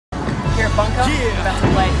bunker. About to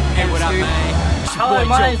play. Hey, what up, man? Hello,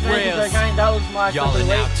 my name's Thrillz. That was my complete.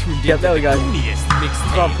 Yep, there we go.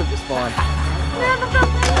 I'll put this fine.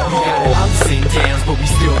 Ups and downs, but we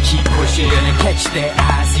still keep pushing. Gonna catch their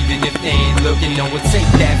eyes, even if they ain't looking. No, we'll take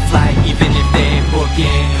that flight, even if they ain't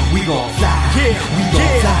booking. We gon' fly, we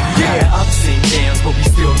gon' fly. Ups and downs, but we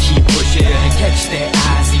still keep pushing. Gonna catch their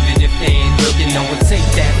eyes, even if they ain't looking. No, we'll take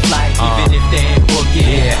that flight, even if they ain't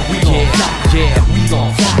booking. We gon' fly, we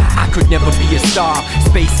gon' fly. I could never be a star,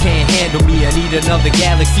 space can't handle me. I need another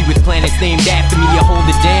galaxy with planets named after me. I hold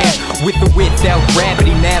it down with or without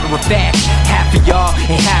gravity. Matter of fact, half of y'all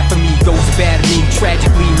and half of me goes bad at me.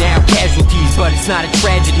 Tragically now casualties, but it's not a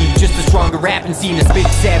tragedy. Just a stronger rapping scene to spit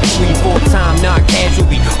savagely. Full time, not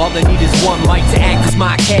casually. All I need is one mic to act as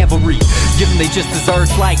my cavalry. Give them they just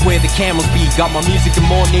desserts like where the camels be. Got my music in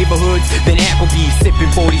more neighborhoods than Applebee's.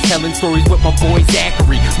 Sipping 40s, telling stories with my boy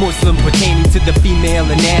Zachary. Muslim pertaining to the female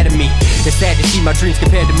anatomy. It's sad to see my dreams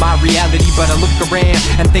compared to my reality, but I look around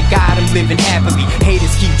and thank God I'm living happily.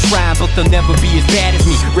 Haters keep trying, but they'll never be as bad as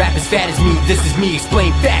me. Rap as fat as me, this is me,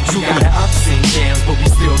 explain factually. Got ups and downs, but we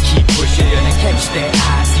still keep pushing. Gonna catch their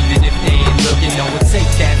eyes, even if they ain't looking. No, we'll take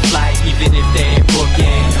that flight, even if they ain't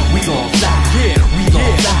booking. We gon' fly, we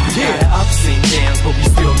gon' fly. Got ups and downs, but we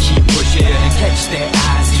still keep pushing. Gonna catch their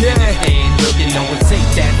eyes, even if they ain't looking. No, we'll take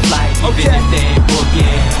that flight, even if they ain't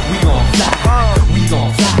booking. We gon' fly, we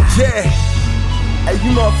gon' fly. Yeah, hey,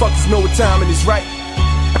 you motherfuckers know what time it is, right?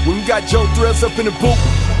 When we got Joe Thrillz up in the booth,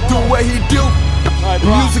 doing what he do. The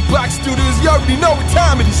Music Box Studios, you already know what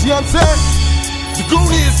time it is, you know what I'm saying? The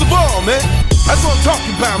gooniest of all, man. That's what I'm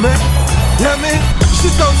talking about, man. Yeah, man, this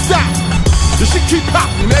shit don't stop. This shit keep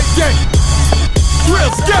popping every day.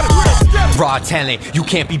 Thrillz, get it! Raw talent, you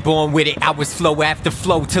can't be born with it. I was flow after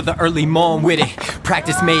flow till the early morn with it.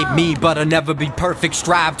 Practice made me, but I'll never be perfect.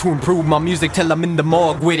 Strive to improve my music till I'm in the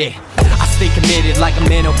morgue with it. I stay committed like a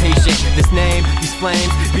mental patient. This name, these flames,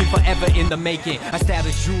 be forever in the making. I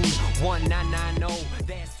established June 1990.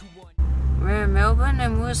 That's 21. We're in Melbourne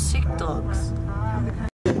and we're sick dogs.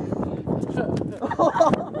 That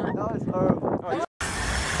was horrible.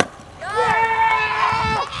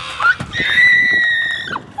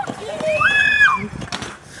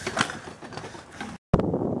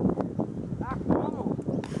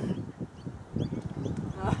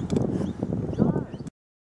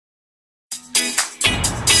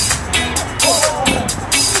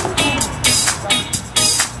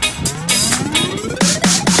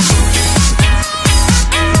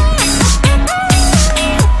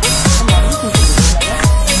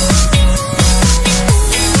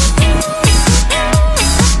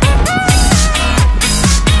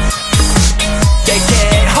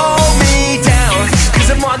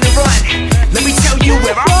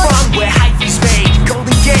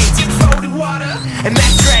 And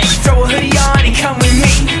that Drake, throw a hoodie on and come with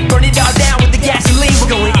me. Burn it all down with the gasoline.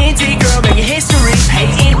 We're going indie, girl, making history. Hey,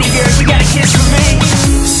 indie girls, we got a kiss from me.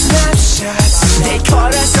 Snapshots, they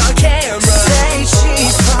caught us on camera. Say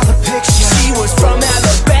cheese for the picture. She was from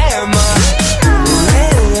Alabama.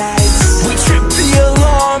 Red lights, we tripped the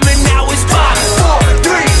alarm and now it's 5, 4,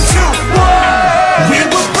 3, 2, 1. We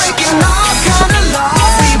were breaking all kind of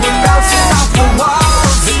laws. We were bouncing off the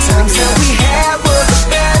walls. The times that we had were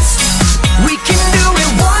the best. We can do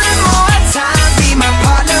it one more time. Be my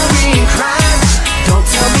partner in crime. Don't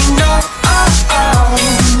tell me no,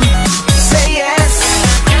 say yes.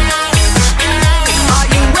 Are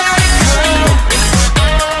you ready, girl?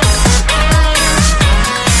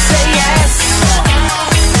 Say yes.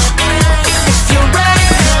 If you're ready,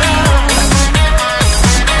 girl.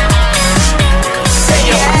 Say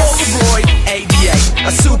yes. Overboard, ADA,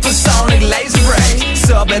 a supersonic laser ray,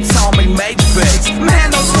 subatomic major bass. Man,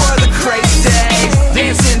 those were the crazy days.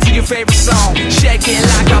 Dancing to your favorite song, shaking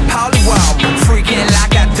like a polywall, freaking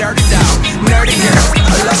like a dirty dog. Nerdy girls,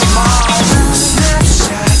 I love them all.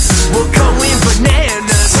 Snapshots, we're going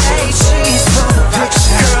bananas. Say cheese for the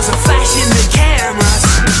picture. Girls are flashing the cameras.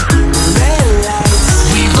 Red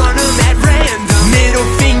lights, we run them at random. Middle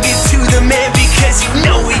finger to the man because you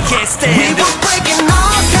know we can't stand them. We were breaking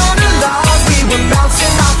all kind of laws. We were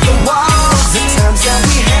bouncing off the walls. The times that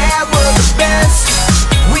we had were the best.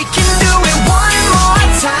 We can do it one more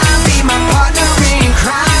time. Be my partner in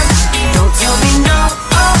crime. Don't tell me no,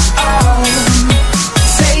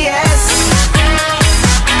 say yes.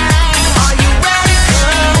 Are you ready,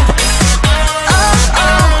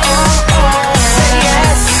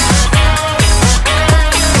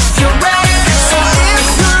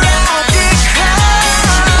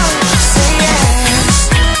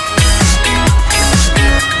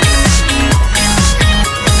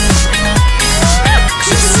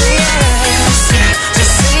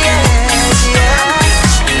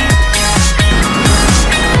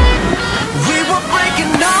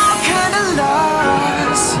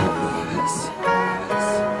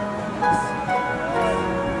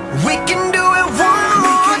 can do it one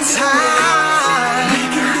more time.